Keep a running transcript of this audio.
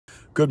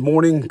Good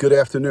morning, good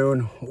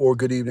afternoon, or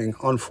good evening.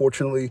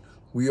 Unfortunately,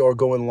 we are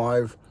going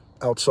live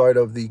outside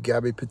of the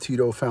Gabby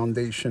Petito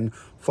Foundation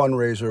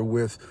fundraiser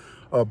with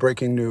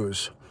breaking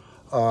news.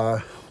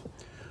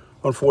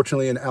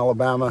 Unfortunately, in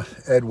Alabama,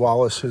 Ed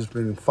Wallace has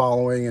been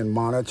following and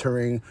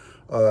monitoring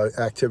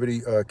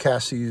activity.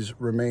 Cassie's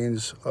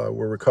remains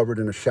were recovered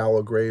in a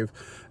shallow grave.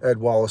 Ed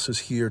Wallace is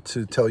here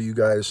to tell you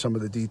guys some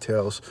of the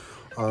details.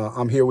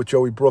 I'm here with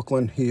Joey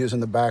Brooklyn. He is in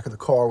the back of the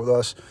car with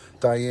us,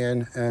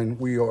 Diane, and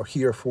we are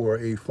here for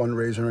a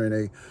fundraiser and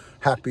a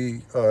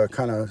happy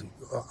kind of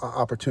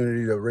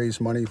opportunity to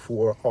raise money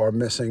for our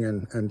missing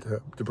and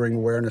to bring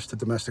awareness to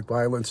domestic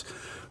violence.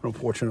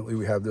 Unfortunately,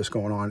 we have this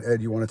going on.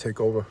 Ed, you want to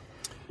take over?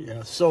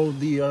 Yeah, so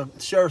the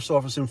Sheriff's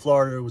Office in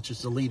Florida, which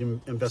is the lead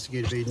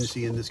investigative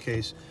agency in this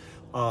case,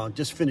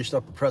 just finished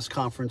up a press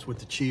conference with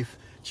the chief.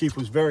 Chief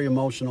was very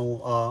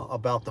emotional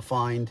about the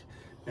find,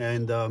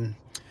 and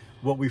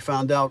what we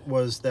found out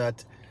was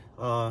that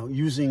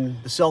using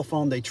the cell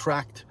phone, they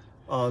tracked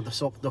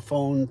the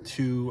phone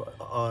to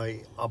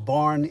a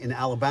barn in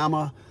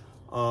Alabama,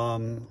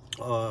 and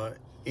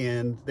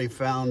they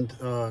found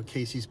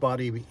Cassie's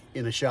body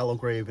in a shallow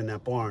grave in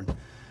that barn.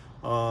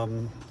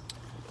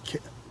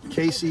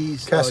 Cassie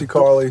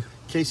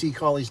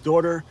Carli's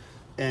daughter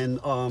and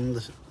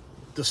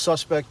the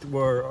suspect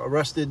were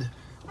arrested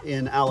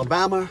in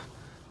Alabama,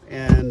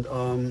 and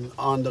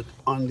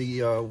on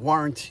the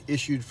warrant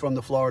issued from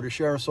the Florida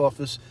Sheriff's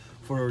Office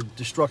for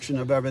destruction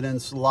of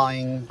evidence,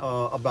 lying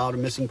about a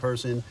missing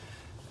person,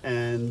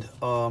 and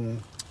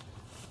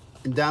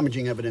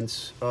damaging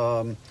evidence.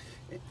 In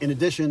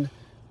addition,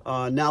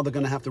 now they're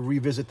going to have to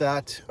revisit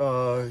that.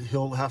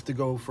 He'll have to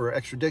go for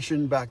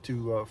extradition back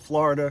to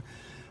Florida.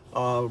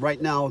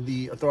 Right now,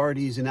 the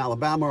authorities in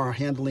Alabama are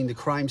handling the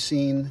crime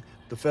scene.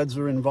 The feds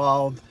are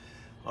involved.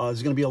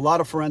 There's going to be a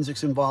lot of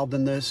forensics involved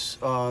in this.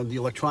 The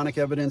electronic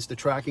evidence, the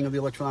tracking of the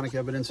electronic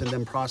evidence, and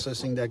then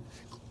processing that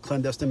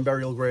clandestine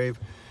burial grave.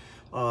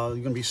 There's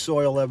going to be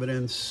soil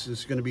evidence.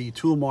 There's going to be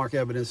tool mark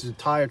evidence,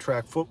 tire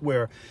track,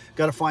 footwear.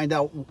 Got to find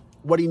out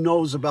what he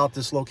knows about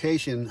this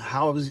location.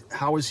 How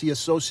is he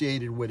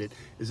associated with it?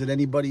 Is it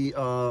anybody?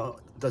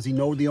 Does he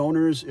know the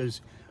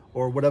owners?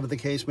 Or whatever the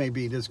case may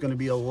be. There's going to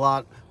be a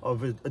lot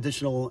of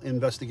additional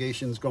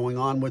investigations going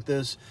on with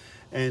this,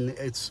 and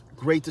it's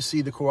great to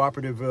see the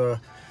cooperative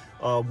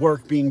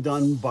work being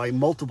done by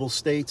multiple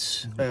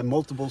states and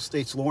multiple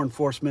states' law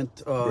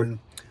enforcement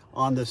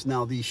on this.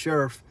 Now, the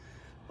sheriff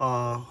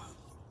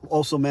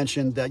also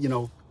mentioned that, you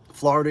know,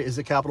 Florida is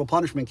a capital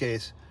punishment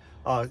case,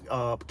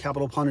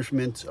 capital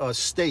punishment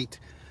state,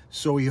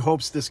 so he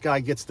hopes this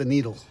guy gets the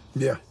needle.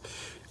 Yeah.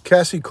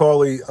 Cassie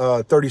Carli,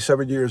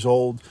 37 years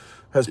old,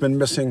 has been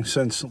missing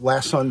since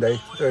last Sunday.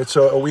 It's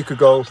a week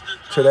ago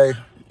today.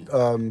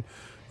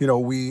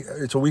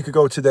 It's a week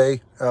ago today.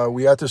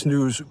 We got this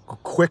news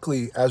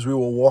quickly as we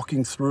were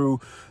walking through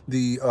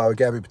the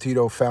Gabby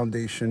Petito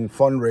Foundation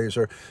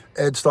fundraiser.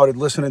 Ed started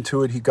listening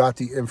to it. He got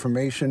the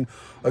information.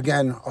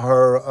 Again,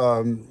 her,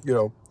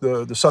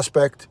 the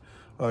suspect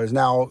is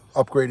now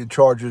upgraded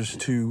charges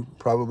to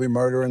probably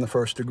murder in the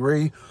first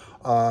degree.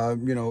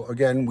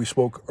 Again, we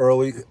spoke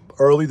early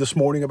this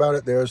morning about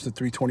it. There's the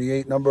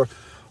 328 number.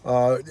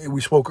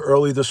 We spoke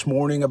early this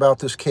morning about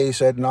this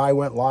case. Ed and I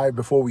went live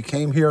before we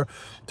came here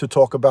to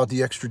talk about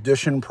the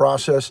extradition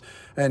process.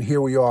 And here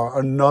we are,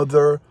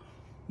 another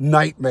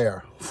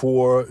nightmare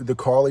for the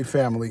Carli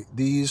family.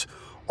 These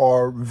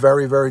are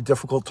very, very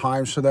difficult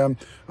times for them.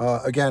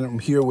 Again, I'm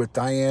here with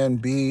Diane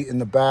B. in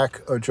the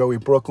back, Joey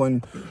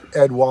Brooklyn,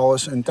 Ed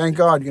Wallace. And thank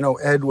God,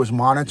 Ed was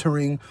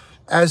monitoring,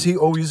 as he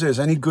always is.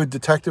 Any good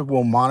detective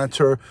will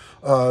monitor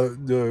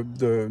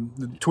the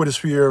Twitter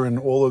sphere and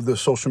all of the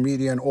social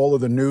media and all of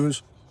the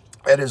news.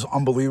 Ed is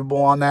unbelievable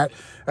on that.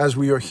 As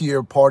we are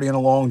here partying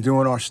along,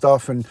 doing our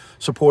stuff and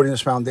supporting this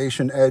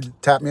foundation, Ed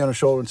tapped me on the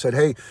shoulder and said,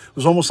 hey, it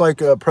was almost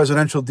like a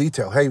presidential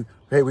detail. Hey,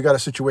 we got a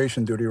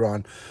situation,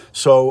 DutyRon.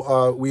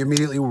 So we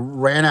immediately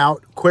ran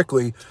out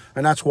quickly,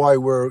 and that's why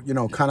we're,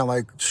 kind of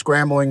like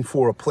scrambling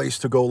for a place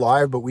to go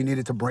live, but we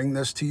needed to bring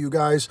this to you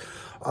guys.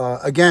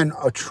 Again,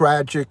 a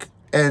tragic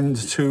end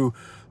to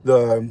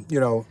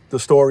the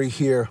story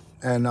here.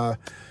 And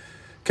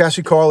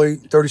Cassie Carli,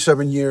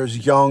 37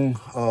 years young,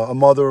 a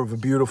mother of a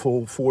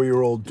beautiful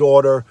 4-year-old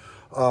daughter,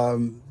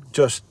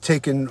 just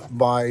taken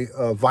by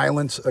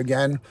violence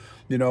again,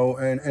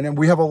 and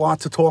we have a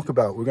lot to talk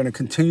about. We're going to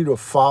continue to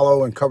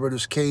follow and cover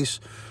this case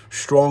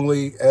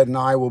strongly. Ed and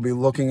I will be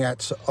looking at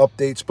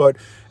updates. But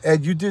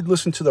Ed, you did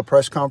listen to the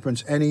press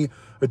conference. Any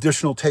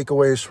additional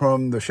takeaways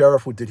from the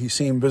sheriff? Did he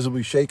seem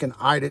visibly shaken?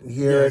 I didn't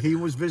hear. Yeah, he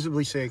was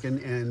visibly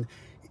shaken, and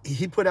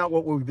he put out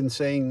what we've been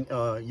saying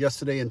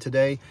yesterday and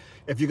today.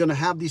 If you're going to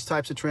have these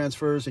types of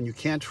transfers and you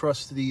can't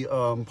trust the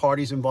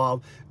parties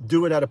involved,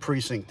 do it at a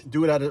precinct.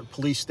 Do it at a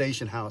police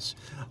station house.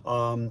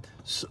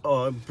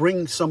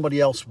 Bring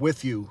somebody else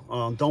with you.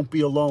 Don't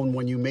be alone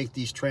when you make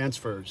these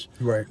transfers.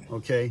 Right.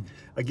 Okay.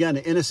 Again,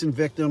 an innocent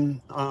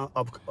victim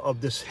of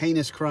this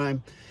heinous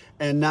crime.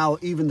 And now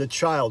even the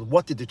child.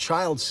 What did the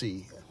child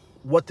see?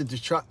 What did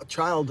the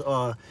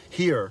child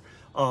hear?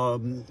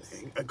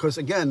 Because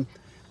again,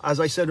 as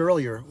I said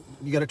earlier,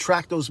 you got to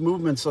track those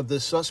movements of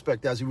this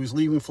suspect as he was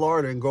leaving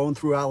Florida and going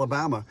through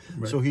Alabama.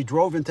 Right. So he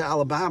drove into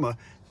Alabama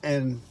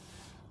and,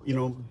 you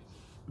know,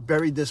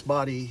 buried this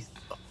body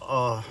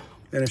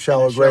in a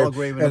shallow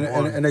grave.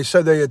 And they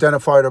said they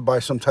identified her by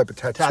some type of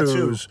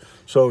tattoos.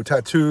 So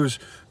tattoos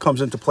comes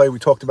into play. We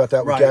talked about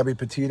that with Gabby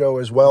Petito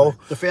as well.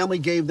 Right. The family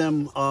gave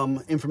them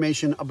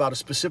information about a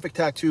specific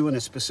tattoo in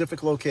a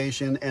specific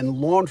location, and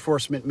law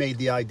enforcement made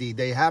the ID.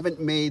 They haven't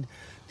made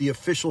the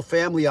official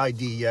family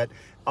ID yet.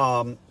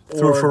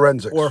 Through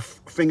forensics. Or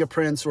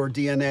fingerprints or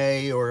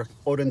DNA or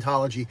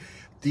odontology.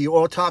 The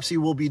autopsy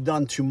will be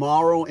done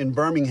tomorrow in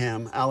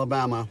Birmingham,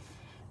 Alabama.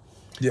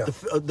 Yeah.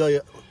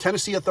 The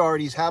Tennessee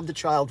authorities have the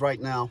child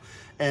right now,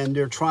 and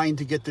they're trying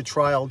to get the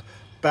child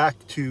back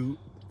to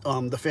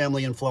the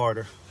family in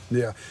Florida.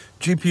 Yeah.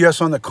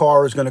 GPS on the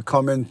car is going to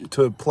come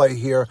into play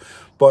here.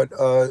 But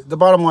the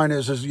bottom line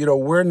is, you know,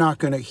 we're not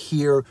going to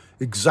hear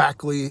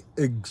exactly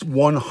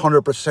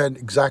 100%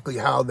 exactly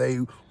how they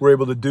were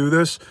able to do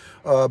this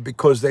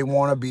because they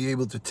want to be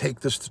able to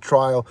take this to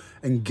trial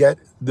and get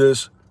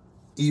this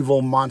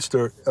evil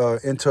monster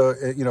into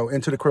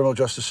the criminal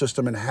justice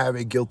system and have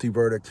a guilty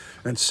verdict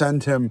and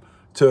send him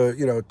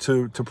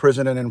to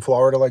prison. And in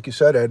Florida, like you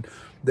said, Ed,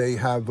 they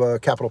have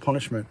capital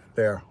punishment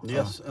there.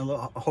 Yes, and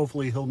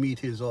hopefully he'll meet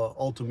his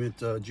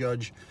ultimate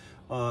judge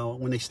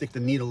when they stick the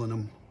needle in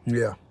him.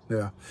 Yeah,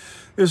 yeah.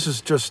 This is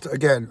just,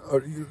 again,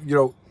 you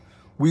know,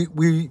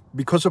 we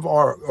because of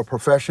our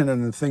profession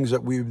and the things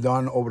that we've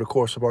done over the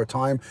course of our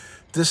time,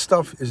 this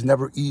stuff is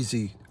never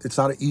easy. It's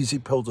not an easy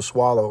pill to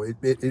swallow.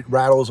 It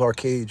rattles our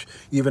cage,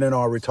 even in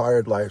our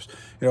retired lives.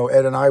 You know,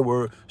 Ed and I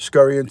were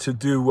scurrying to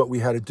do what we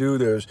had to do.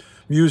 There's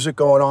music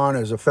going on.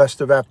 There's a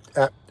festive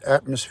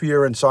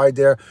atmosphere inside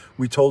there.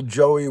 We told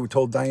Joey, we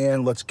told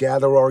Diane, let's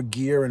gather our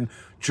gear. And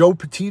Joe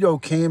Petito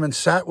came and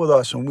sat with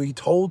us, and we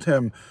told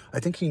him, I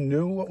think he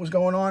knew what was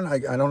going on. I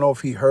don't know if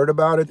he heard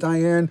about it,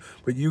 Diane,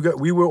 but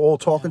we were all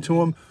talking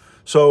to him.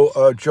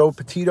 So Joe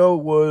Petito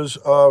was...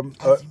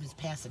 as he was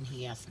passing,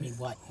 he asked me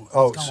what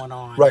was going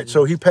on. Right,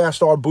 so he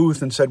passed our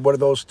booth and said, what are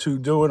those two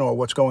doing, or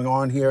what's going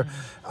on here?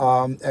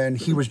 And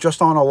he was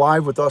just on a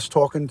live with us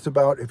talking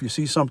about, if you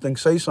see something,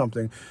 say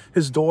something.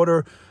 His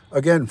daughter,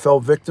 again,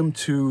 fell victim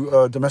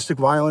to domestic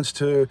violence,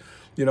 to...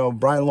 You know,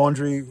 Brian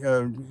Laundrie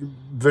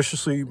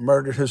viciously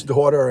murdered his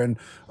daughter and,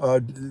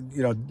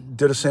 you know,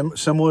 did a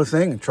similar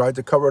thing and tried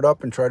to cover it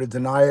up and tried to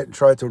deny it and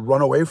tried to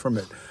run away from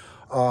it.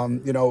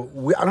 You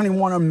know, I don't even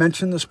want to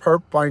mention this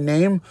perp by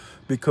name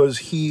because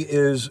he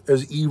is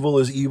as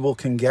evil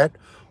can get.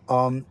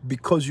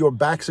 Because your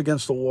back's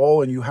against the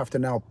wall and you have to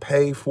now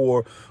pay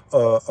for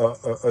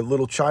a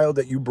little child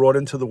that you brought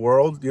into the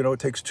world. You know,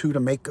 it takes two to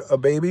make a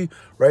baby,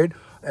 right?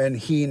 And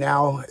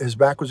his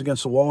back was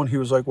against the wall and he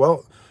was like,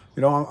 well,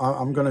 you know,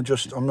 I'm going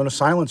to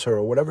silence her,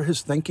 or whatever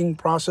his thinking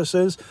process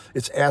is.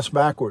 It's ass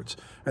backwards,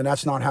 and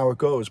that's not how it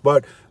goes.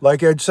 But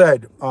like Ed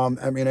said,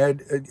 I mean,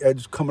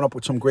 Ed's coming up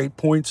with some great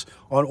points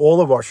on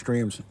all of our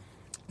streams,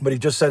 but he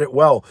just said it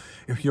well.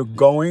 If you're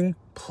going,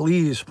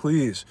 please,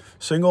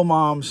 single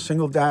moms,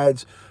 single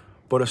dads,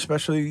 but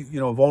especially,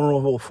 you know,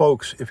 vulnerable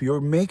folks, if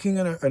you're making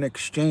an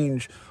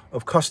exchange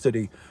of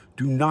custody,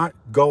 do not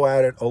go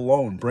at it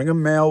alone. Bring a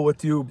male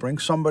with you. Bring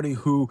somebody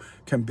who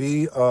can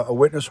be a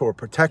witness or a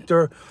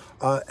protector.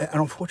 And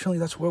unfortunately,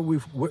 that's where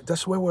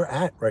we're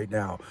at right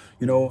now.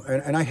 You know,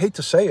 and I hate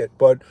to say it,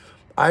 but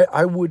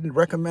I wouldn't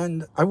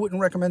recommend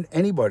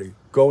anybody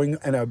going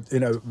in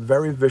a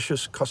very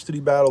vicious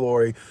custody battle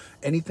or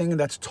anything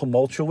that's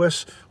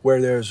tumultuous where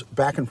there's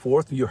back and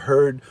forth. You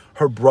heard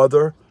her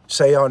brother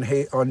say on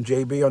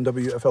JB on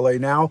WFLA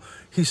Now,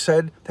 he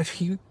said that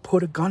he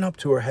put a gun up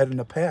to her head in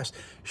the past.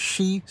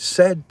 She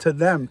said to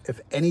them,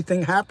 if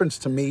anything happens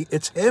to me,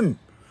 it's him.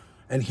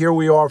 And here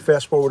we are,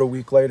 fast forward a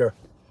week later.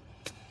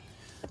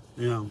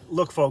 Yeah.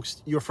 Look,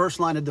 folks, your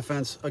first line of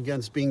defense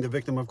against being the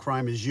victim of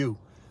crime is you,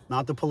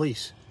 not the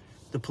police.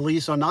 The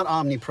police are not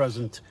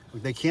omnipresent.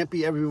 They can't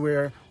be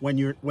everywhere when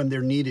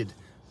they're needed.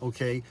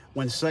 Okay?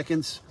 When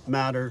seconds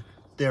matter,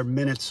 they're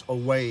minutes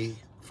away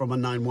from a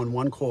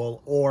 911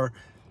 call, or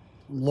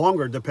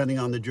longer depending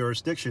on the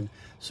jurisdiction.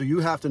 So you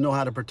have to know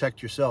how to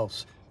protect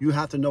yourselves. You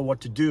have to know what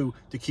to do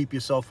to keep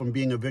yourself from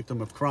being a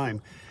victim of crime.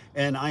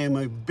 And I am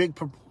a big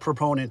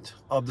proponent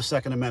of the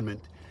Second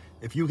Amendment.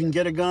 If you can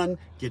get a gun,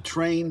 get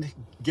trained,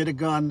 get a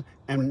gun,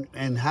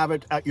 and have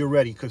it at your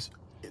ready, because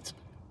it's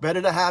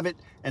better to have it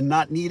and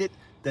not need it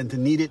than to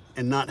need it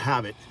and not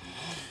have it.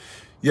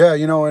 Yeah,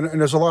 you know,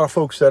 and there's a lot of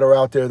folks that are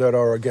out there that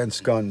are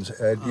against guns,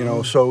 Ed, you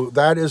know, so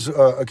that is,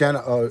 again,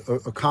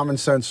 a common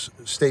sense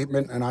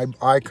statement, and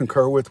I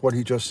concur with what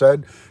he just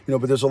said, you know,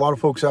 but there's a lot of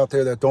folks out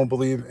there that don't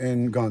believe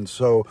in guns.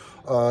 So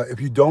if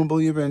you don't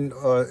believe in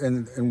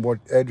what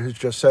Ed has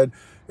just said,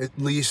 at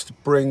least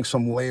bring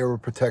some layer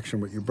of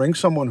protection with you. Bring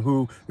someone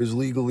who is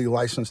legally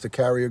licensed to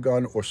carry a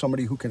gun, or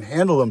somebody who can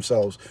handle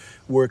themselves,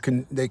 where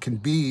they can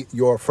be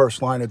your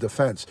first line of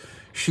defense.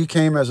 She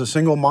came as a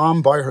single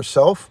mom by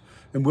herself,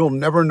 and we'll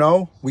never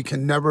know. We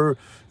can never,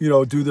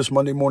 do this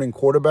Monday morning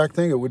quarterback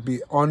thing. It would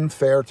be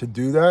unfair to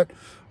do that.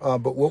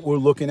 But what we're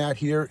looking at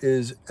here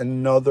is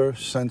another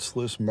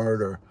senseless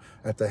murder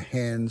at the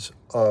hands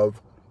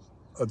of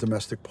a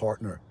domestic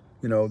partner.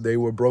 They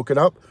were broken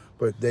up,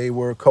 but they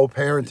were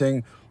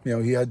co-parenting.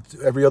 He had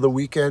every other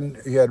weekend,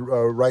 he had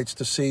rights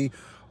to see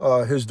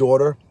his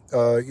daughter,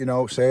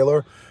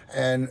 Sailor,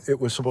 and it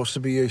was supposed to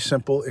be a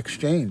simple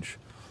exchange.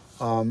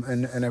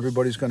 And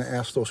everybody's going to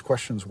ask those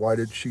questions. Why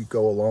did she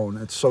go alone?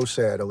 It's so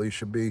sad,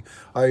 Alicia B.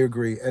 I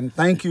agree. And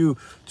thank you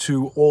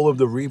to all of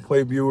the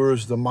replay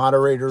viewers, the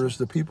moderators,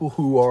 the people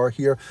who are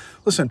here.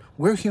 Listen,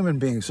 we're human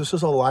beings. This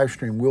is a live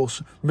stream. We'll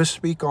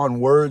misspeak on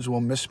words.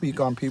 We'll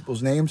misspeak on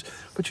people's names.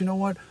 But you know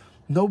what?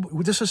 No,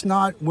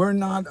 we're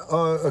not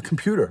a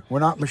computer. We're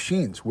not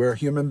machines. We're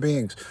human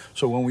beings.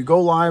 So when we go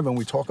live and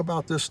we talk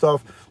about this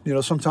stuff,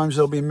 sometimes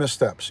there'll be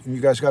missteps. And you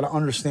guys got to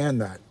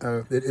understand that.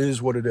 It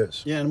is what it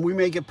is. Yeah, and we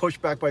may get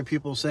pushed back by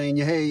people saying,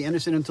 hey,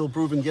 innocent until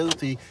proven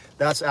guilty.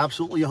 That's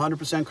absolutely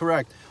 100%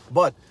 correct.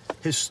 But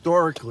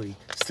historically,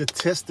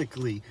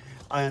 statistically,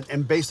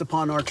 and based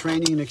upon our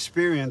training and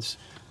experience,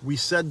 we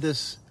said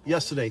this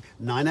yesterday,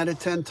 9 out of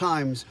 10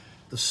 times,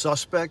 the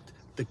suspect,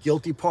 the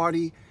guilty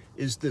party,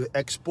 is the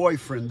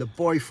ex-boyfriend, the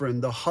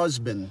boyfriend, the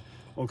husband,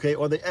 okay,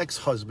 or the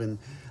ex-husband,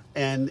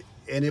 and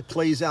it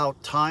plays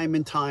out time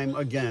and time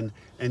again.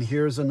 And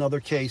here's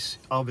another case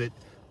of it.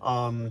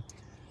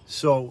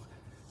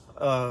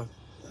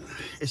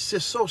 It's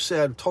just so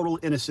sad. Total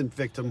innocent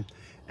victim,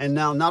 and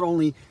now not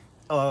only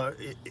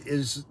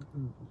is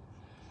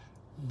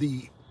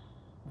the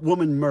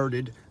woman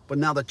murdered, but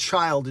now the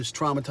child is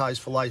traumatized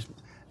for life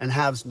and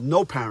has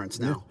no parents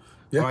now. Yeah.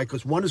 Yeah. All right,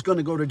 because one is going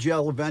to go to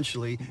jail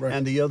eventually, right,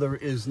 and the other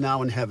is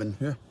now in heaven.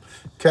 Yeah.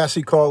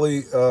 Cassie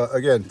Carli,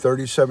 again,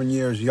 37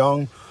 years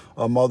young,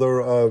 a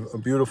mother of a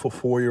beautiful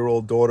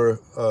 4-year-old daughter,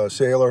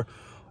 Sailor.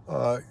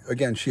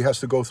 Again, she has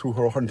to go through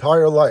her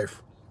entire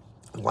life.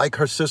 Like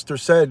her sister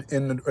said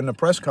in the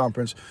press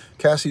conference,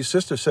 Cassie's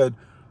sister said,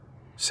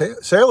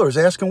 Sailor is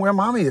asking where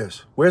mommy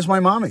is. Where's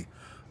my mommy?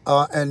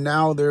 And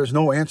now there's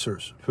no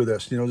answers for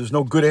this. There's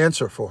no good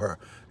answer for her.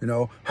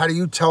 How do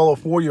you tell a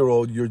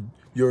 4-year-old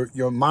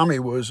your mommy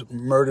was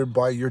murdered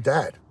by your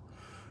dad?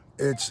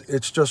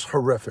 It's just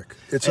horrific.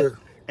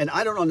 And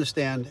I don't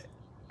understand,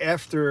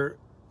 after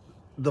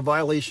the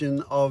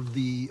violation of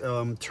the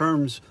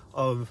terms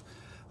of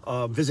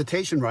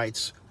visitation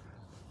rights,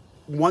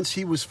 once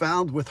he was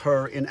found with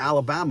her in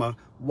Alabama,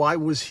 why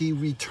was he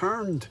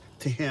returned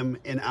to him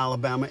in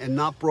Alabama and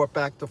not brought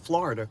back to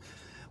Florida?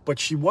 But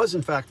she was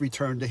in fact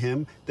returned to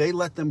him. They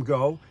let them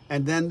go,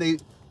 and then they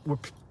were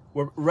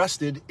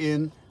arrested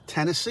in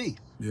Tennessee.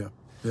 Yeah.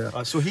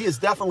 Yeah. So he is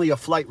definitely a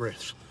flight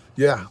risk.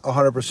 Yeah,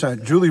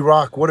 100%. Julie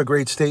Rock, what a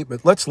great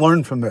statement. Let's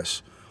learn from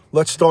this.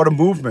 Let's start a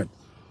movement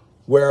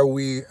where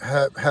we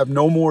have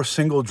no more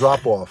single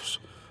drop-offs.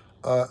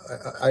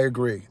 I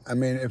agree. I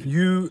mean,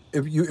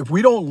 if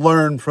we don't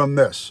learn from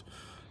this,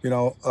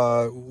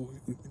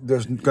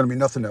 there's going to be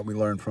nothing that we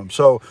learn from.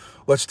 So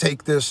let's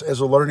take this as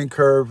a learning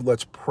curve.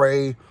 Let's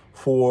pray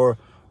for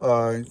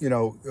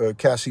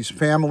Cassie's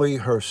family,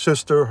 her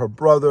sister, her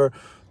brother.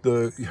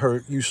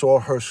 You saw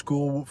her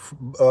school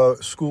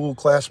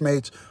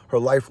classmates, her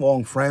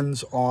lifelong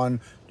friends on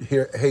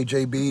here, Hey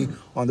JB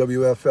on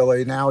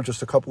WFLA Now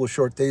just a couple of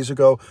short days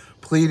ago,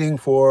 pleading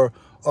for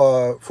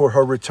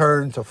her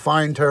return, to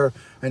find her,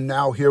 and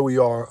now here we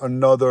are,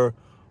 another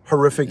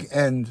horrific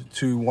end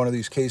to one of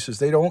these cases.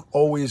 They don't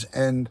always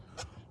end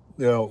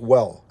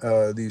well,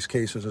 these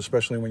cases,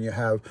 especially when you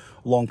have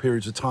long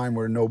periods of time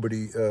where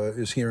nobody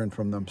is hearing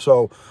from them.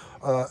 So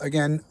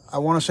again, I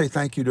want to say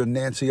thank you to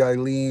Nancy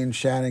Eileen,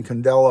 Shannon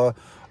Candela,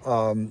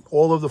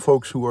 all of the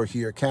folks who are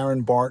here,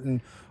 Karen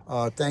Barton,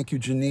 thank you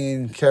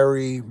Janine,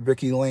 Kerry,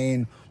 Vicky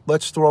Lane.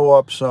 Let's throw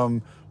up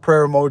some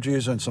prayer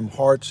emojis and some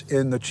hearts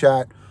in the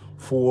chat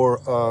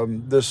for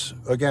this,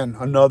 again,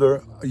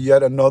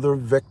 yet another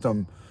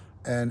victim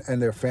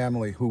and their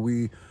family, who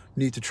we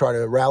need to try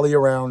to rally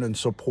around and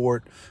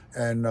support.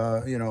 And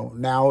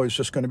now is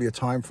just going to be a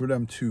time for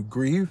them to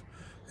grieve.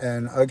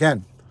 And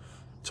again,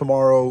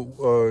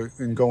 tomorrow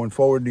and going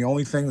forward, the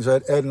only things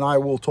that Ed and I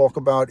will talk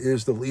about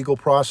is the legal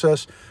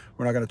process.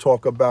 We're not going to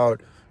talk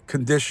about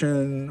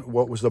condition,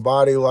 what was the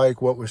body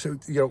like, what was,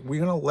 we're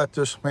going to let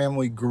this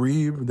family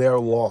grieve their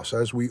loss,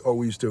 as we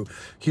always do.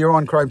 Here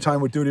on Crime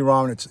Time with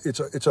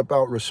DutyRon, it's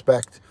about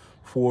respect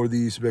for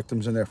these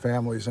victims and their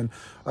families. And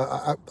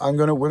we're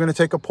going to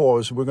take a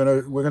pause. We're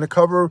going to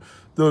cover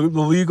the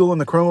legal and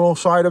the criminal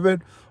side of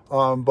it.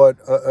 But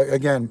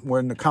again,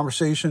 when the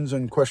conversations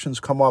and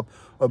questions come up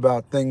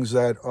about things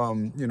that,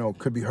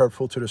 could be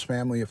hurtful to this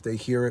family if they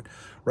hear it,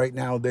 right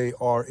now they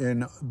are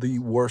in the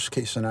worst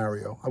case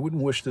scenario. I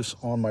wouldn't wish this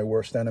on my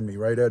worst enemy,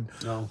 right, Ed?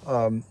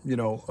 No.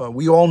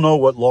 We all know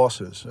what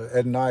loss is.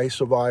 Ed and I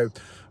survived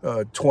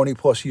 20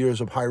 plus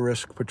years of high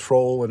risk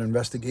patrol and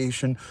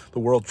investigation, the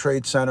World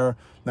Trade Center,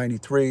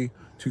 93,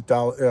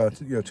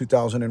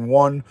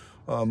 2001.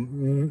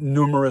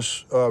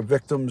 Numerous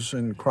victims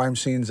and crime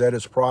scenes at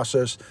its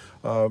process.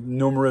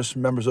 numerous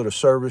members of the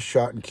service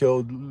shot and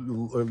killed,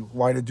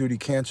 line of duty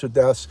cancer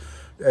deaths.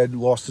 Ed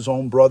lost his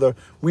own brother.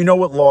 We know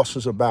what loss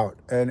is about,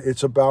 and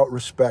it's about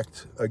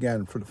respect,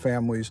 again, for the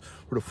families,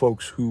 for the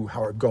folks who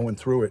are going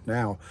through it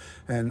now.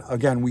 And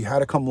again, we had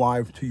to come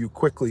live to you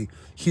quickly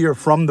here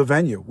from the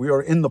venue. We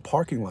are in the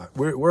parking lot.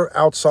 We're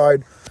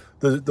outside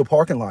the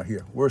parking lot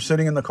here. We're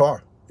sitting in the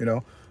car, you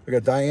know. I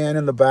got Diane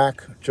in the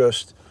back,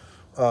 just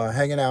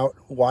hanging out,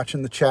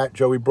 watching the chat.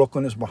 Joey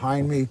Brooklyn is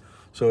behind me.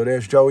 So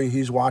there's Joey.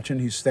 He's watching.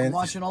 He's staying. I'm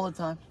watching all the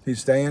time.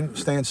 He's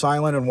staying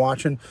silent and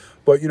watching.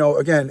 But, you know,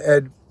 again,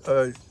 Ed,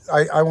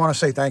 I want to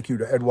say thank you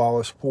to Ed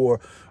Wallace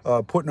for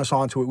putting us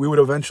onto it. We would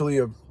eventually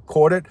have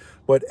caught it,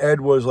 but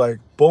Ed was like,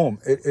 boom.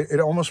 It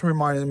almost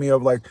reminded me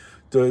of like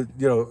the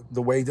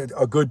way that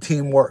a good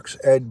team works.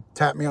 Ed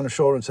tapped me on the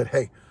shoulder and said,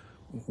 hey,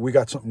 we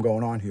got something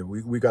going on here.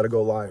 We got to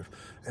go live.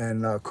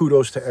 And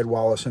kudos to Ed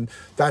Wallace. And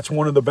that's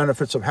one of the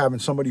benefits of having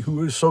somebody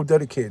who is so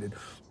dedicated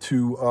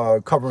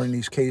to covering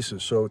these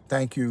cases. So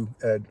thank you,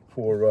 Ed,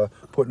 for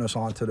putting us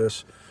onto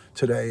this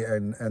today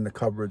and the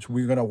coverage.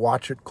 We're going to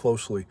watch it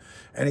closely.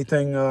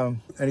 Anything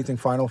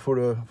final for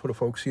the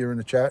folks here in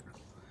the chat?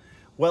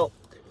 Well,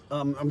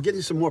 I'm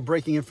getting some more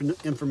breaking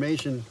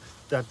information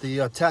that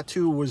the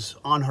tattoo was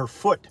on her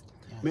foot,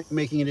 yes.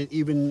 Making it an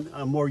even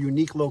more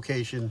unique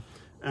location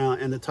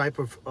and the type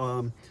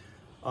of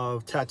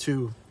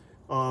tattoo.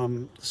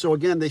 So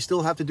again, they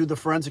still have to do the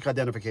forensic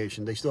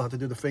identification. They still have to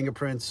do the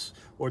fingerprints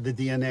or the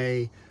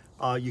DNA.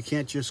 You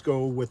can't just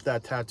go with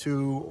that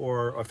tattoo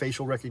or a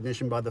facial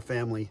recognition by the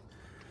family.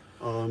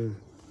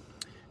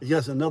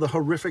 Yes, another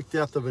horrific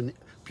death of a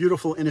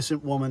beautiful,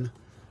 innocent woman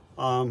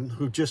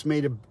who just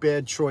made a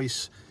bad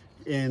choice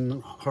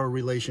in her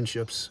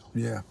relationships.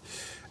 Yeah.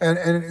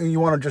 And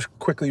you want to just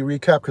quickly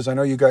recap, because I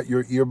know you got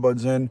your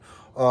earbuds in.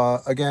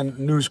 Again,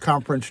 news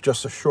conference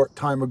just a short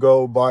time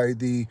ago by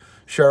the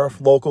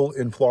sheriff local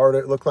in Florida.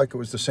 It looked like it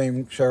was the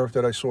same sheriff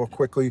that I saw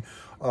quickly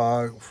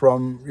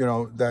from, you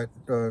know, that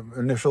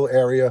initial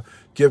area,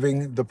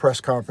 giving the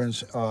press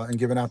conference and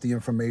giving out the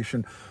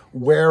information.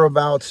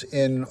 Whereabouts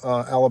in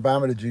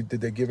Alabama did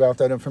they give out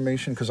that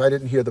information? Because I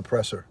didn't hear the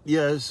presser.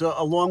 Yeah, it's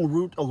along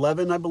Route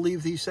 11, I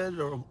believe he said,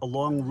 or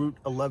along Route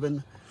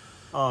 11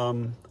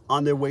 on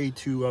their way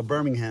to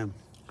Birmingham.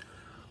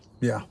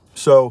 Yeah,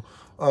 so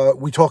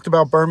we talked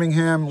about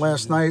Birmingham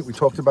last night. We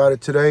talked about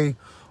it today.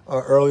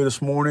 Early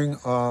this morning,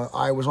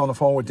 I was on the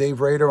phone with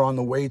Dave Rader on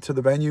the way to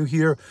the venue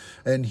here,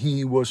 and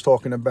he was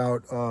talking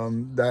about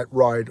that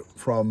ride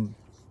from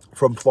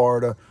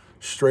Florida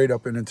straight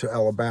up and into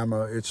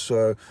Alabama. It's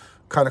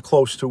kind of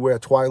close to where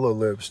Twyla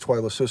lives,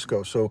 Twyla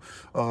Cisco. So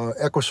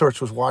EquiSearch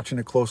was watching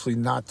it closely,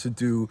 not to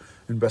do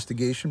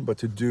investigation, but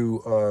to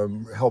do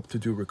help to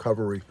do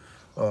recovery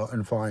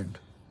and find.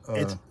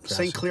 It's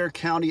St. Clair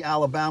County,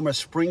 Alabama,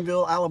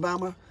 Springville,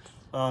 Alabama.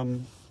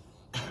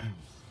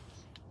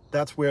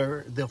 That's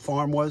where the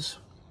farm was.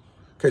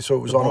 Okay, so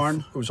it was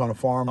on a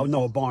farm. Oh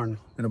no, a barn.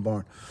 In a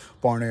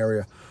barn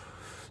area.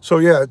 So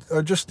yeah,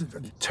 just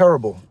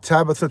terrible.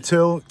 Tabitha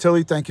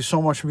Tilly, thank you so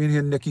much for being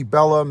here. Nikki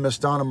Bella, Miss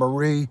Donna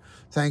Marie,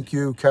 thank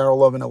you. Carol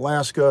Love in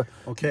Alaska.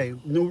 Okay,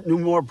 new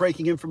more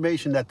breaking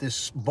information that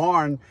this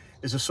barn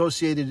is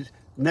associated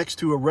next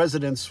to a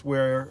residence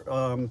where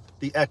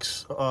the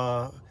ex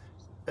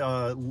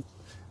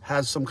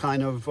has some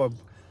kind of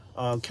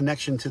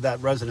connection to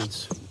that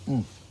residence.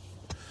 Mm.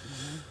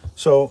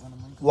 So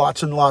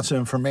lots and lots of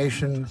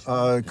information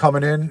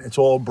coming in. It's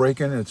all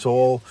breaking. It's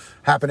all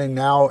happening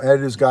now. Ed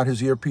has got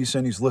his earpiece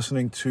in. He's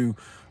listening to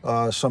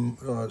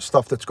some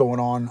stuff that's going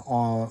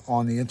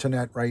on the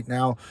internet right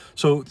now.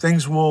 So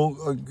things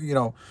will,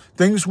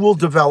 things will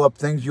develop.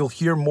 Things you'll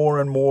hear more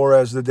and more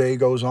as the day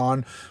goes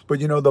on. But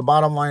the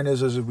bottom line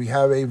is we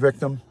have a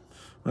victim,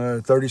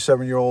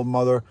 37-year-old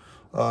mother,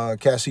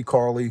 Cassie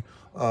Carli,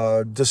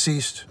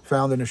 deceased,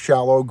 found in a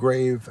shallow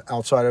grave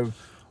outside of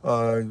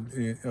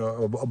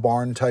a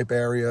barn type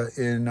area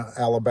in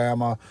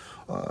Alabama.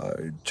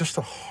 Just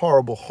a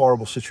horrible,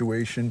 horrible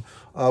situation.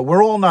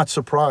 We're all not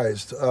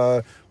surprised,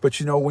 but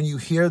when you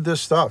hear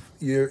this stuff,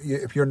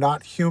 if you're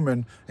not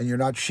human and you're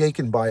not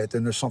shaken by it,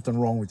 then there's something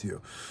wrong with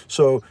you.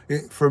 So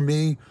for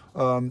me,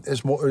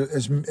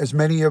 as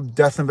many of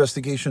death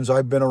investigations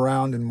I've been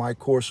around in my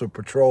course of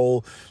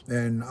patrol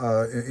and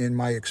in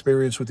my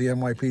experience with the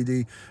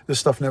NYPD, this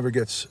stuff never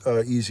gets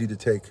easy to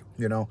take.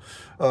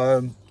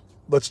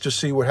 Let's just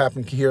see what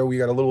happened here. We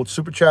got a little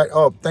super chat.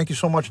 Oh, thank you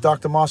so much,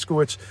 Dr.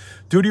 Moskowitz.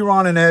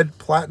 DutyRon and Ed,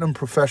 platinum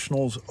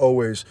professionals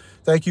always.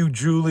 Thank you,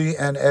 Julie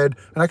and Ed.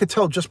 And I could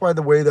tell just by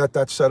the way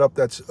that's set up,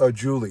 that's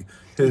Julie,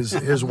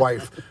 his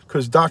wife.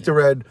 Because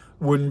Dr. Ed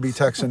wouldn't be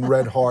texting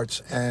red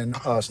hearts and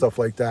stuff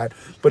like that.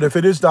 But if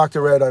it is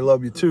Dr. Ed, I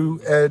love you too,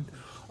 Ed.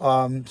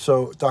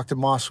 So Dr.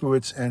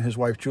 Moskowitz and his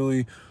wife,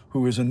 Julie,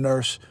 who is a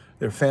nurse,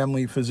 their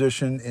family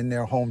physician in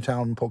their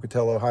hometown in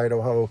Pocatello,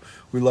 Idaho.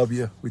 We love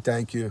you. We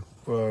thank you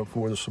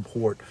for the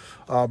support.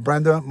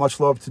 Brenda, much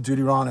love to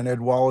DutyRon and Ed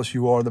Wallace.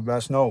 You are the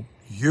best. No,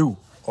 you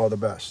are the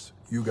best.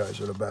 You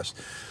guys are the best.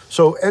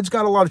 So Ed's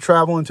got a lot of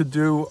traveling to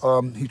do.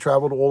 He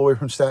traveled all the way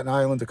from Staten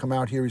Island to come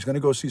out here. He's going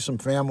to go see some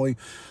family.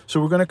 So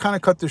we're going to kind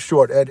of cut this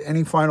short. Ed,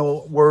 any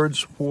final words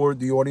for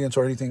the audience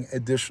or anything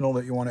additional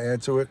that you want to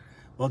add to it?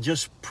 Well,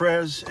 just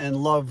prayers and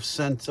love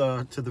sent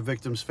to the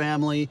victim's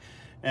family,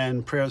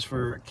 and prayers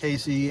for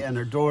Casey and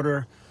her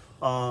daughter,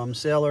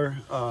 Sailor,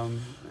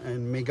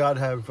 and may God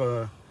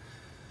have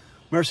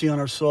mercy on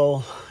her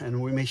soul, and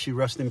may she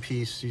rest in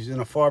peace. She's in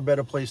a far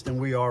better place than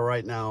we are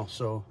right now.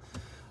 So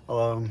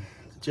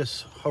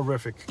just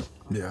horrific.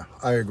 Yeah,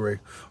 I agree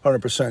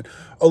 100%.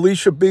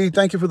 Alicia B,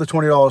 thank you for the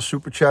 $20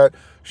 super chat.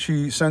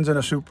 She sends in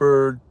a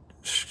super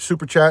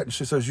chat and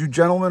she says, you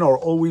gentlemen are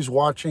always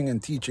watching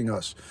and teaching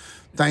us.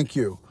 Thank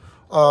you.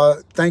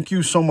 Thank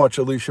you so much,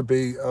 Alicia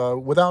B.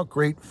 Without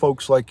great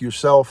folks like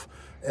yourself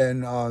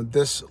and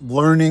this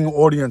learning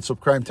audience of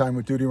Crime Time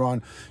with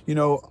DutyRon, you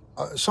know,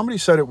 somebody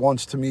said it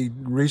once to me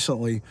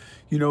recently,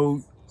 you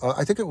know,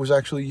 I think it was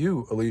actually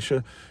you,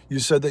 Alicia. You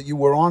said that you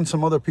were on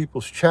some other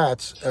people's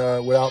chats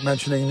without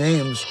mentioning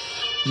names.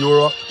 You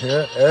were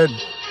here, Ed.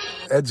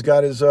 Ed's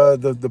got his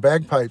the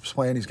bagpipes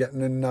playing. He's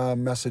getting in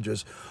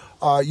messages.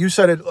 You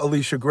said it,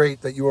 Alicia, great,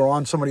 that you were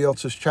on somebody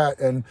else's chat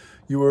and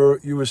you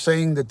were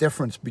saying the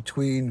difference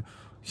between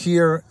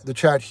here, the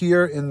chat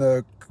here in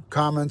the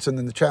comments and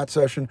in the chat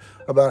session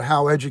about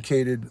how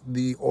educated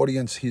the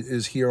audience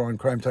is here on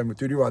Crime Time with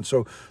DutyRon.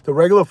 So the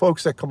regular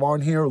folks that come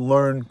on here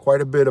learn quite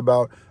a bit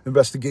about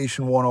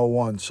Investigation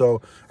 101. So,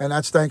 and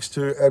that's thanks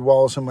to Ed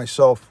Wallace and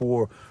myself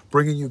for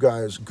bringing you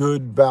guys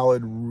good,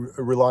 valid,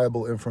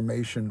 reliable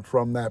information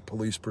from that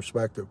police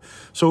perspective.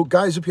 So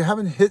guys, if you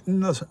haven't hit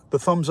the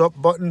thumbs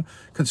up button,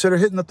 consider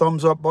hitting the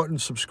thumbs up button,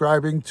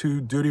 subscribing to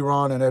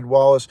DutyRon and Ed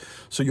Wallace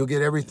so you'll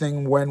get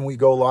everything when we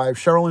go live.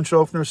 Sherilyn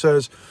Schofner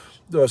says,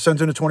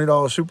 sends in a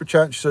 $20 super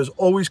chat. She says,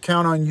 always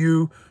count on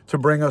you to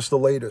bring us the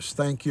latest.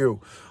 Thank you.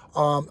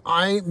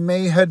 I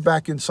may head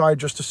back inside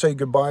just to say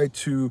goodbye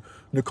to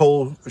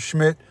Nicole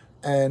Schmidt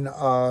and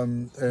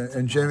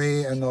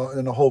Jimmy and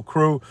the whole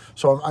crew.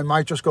 So I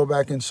might just go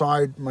back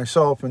inside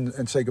myself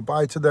and say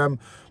goodbye to them.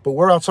 But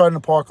we're outside in the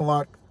parking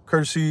lot,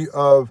 courtesy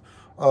of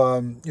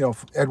you know,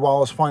 Ed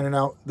Wallace finding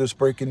out this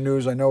breaking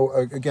news. I know,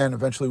 again,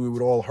 eventually we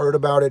would all heard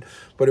about it,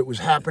 but it was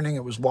happening,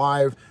 it was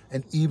live,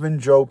 and even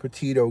Joe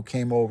Petito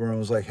came over and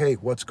was like, hey,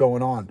 what's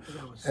going on?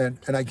 And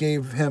I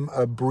gave him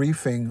a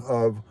briefing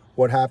of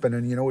what happened,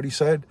 and you know what he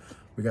said?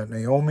 We got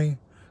Naomi,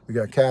 we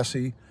got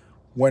Cassie.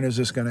 When is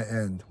this going to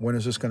end? When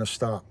is this going to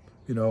stop?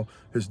 You know,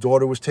 his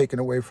daughter was taken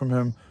away from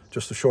him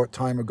just a short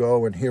time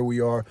ago, and here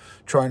we are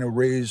trying to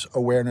raise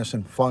awareness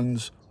and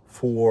funds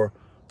for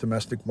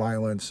domestic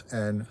violence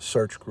and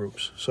search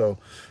groups. So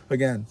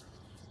again,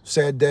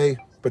 sad day,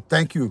 but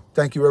thank you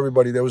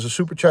everybody. There was a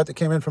super chat that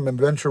came in from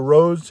Venture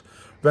Roads,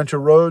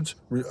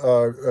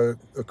 a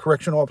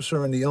correction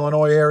officer in the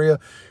Illinois area.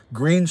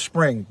 Green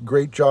Spring,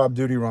 great job,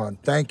 DutyRon.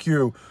 Thank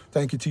you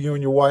to you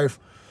and your wife.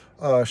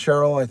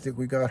 Cheryl, I think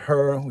we got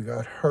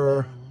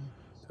her.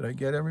 Did I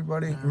get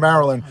everybody?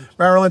 Marilyn,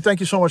 thank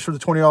you so much for the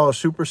 $20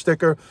 super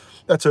sticker.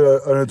 That's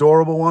an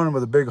adorable one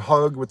with a big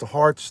hug with the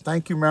hearts.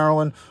 Thank you,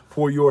 Marilyn,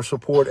 for your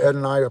support. Ed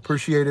and I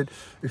appreciate it.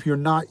 If you're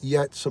not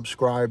yet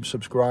subscribe.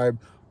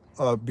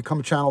 Become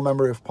a channel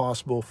member if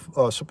possible.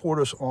 Support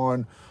us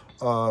on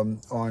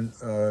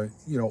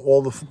you know,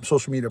 all the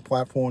social media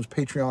platforms.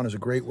 Patreon is a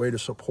great way to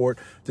support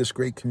this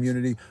great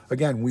community.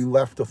 Again, we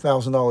left a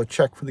 $1,000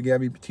 check for the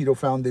Gabby Petito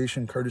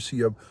Foundation,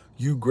 courtesy of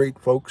you great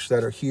folks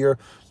that are here,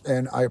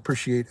 and I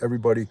appreciate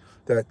everybody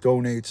that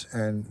donates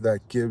and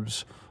that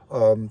gives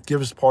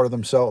part of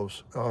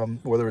themselves,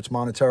 whether it's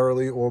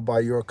monetarily or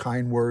by your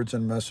kind words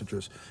and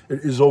messages. It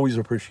is always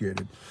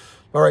appreciated.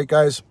 All right,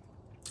 guys.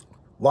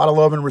 A lot of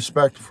love and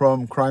respect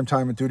from Crime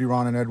Time with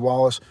DutyRon and Ed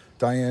Wallace,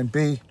 Diane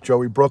B,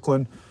 Joey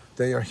Brooklyn.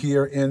 They are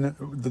here in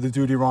the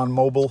DutyRon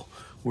mobile.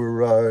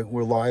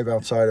 We're live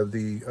outside of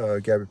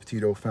the Gabby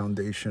Petito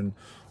Foundation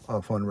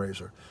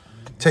fundraiser.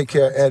 Take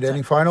care, Ed.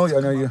 Any final?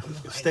 I know you.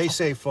 Stay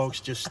safe, folks.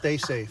 Just stay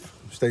safe.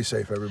 Stay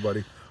safe,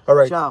 everybody. All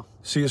right. Ciao.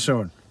 See you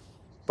soon.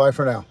 Bye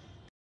for now.